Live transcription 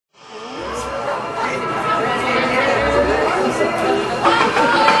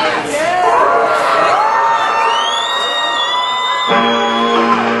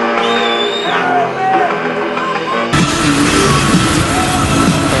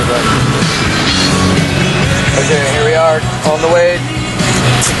Here we are on the way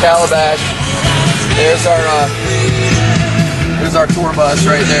to Calabash. There's our tour bus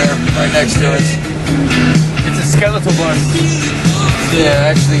right there, right next to us. It's a skeletal bus. Yeah,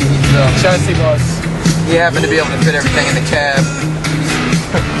 actually, Chassis bus. he happened to be able to fit everything in the cab.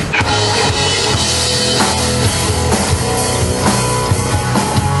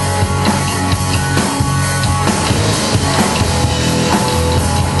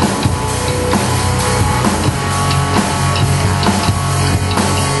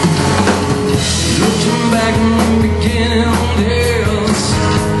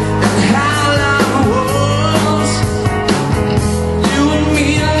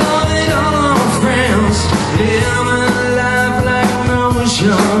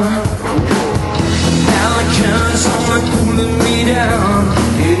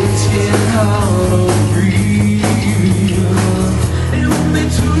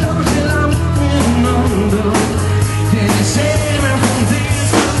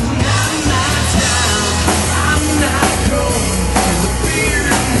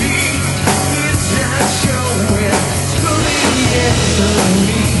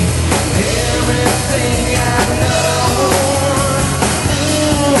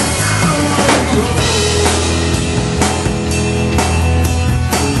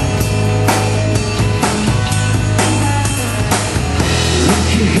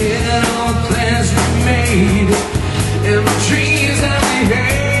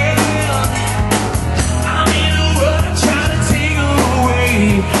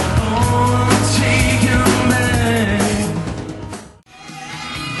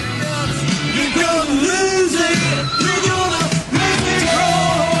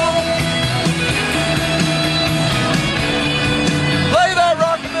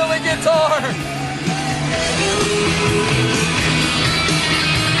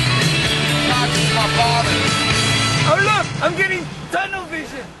 I'm getting tunnel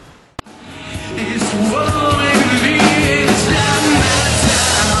vision. It's it's not my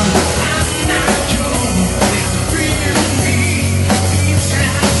time. I'm not yours. It's free to me. It's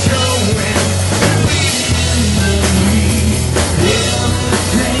not showing.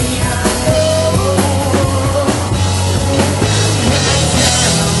 Everything I know.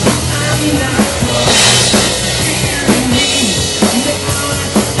 I'm not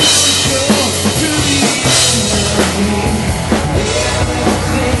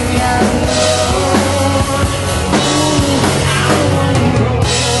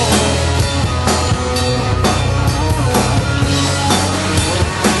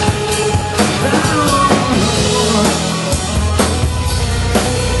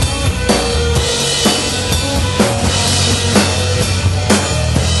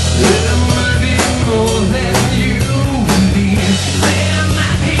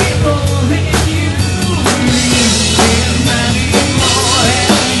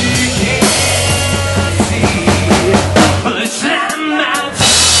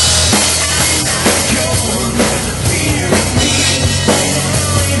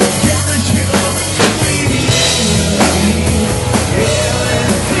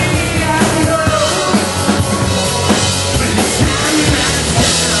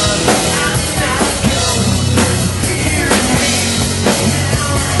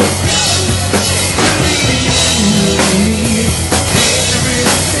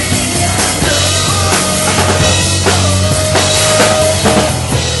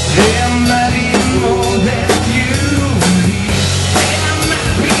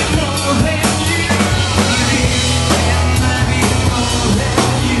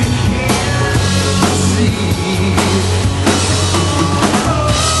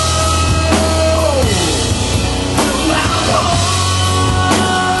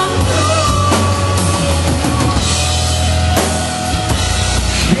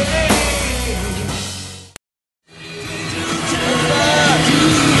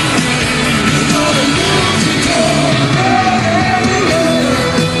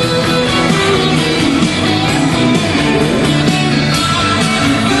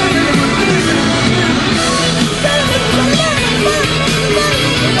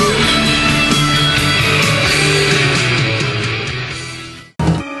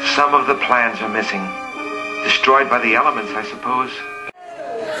Some of the plans are missing. Destroyed by the elements, I suppose.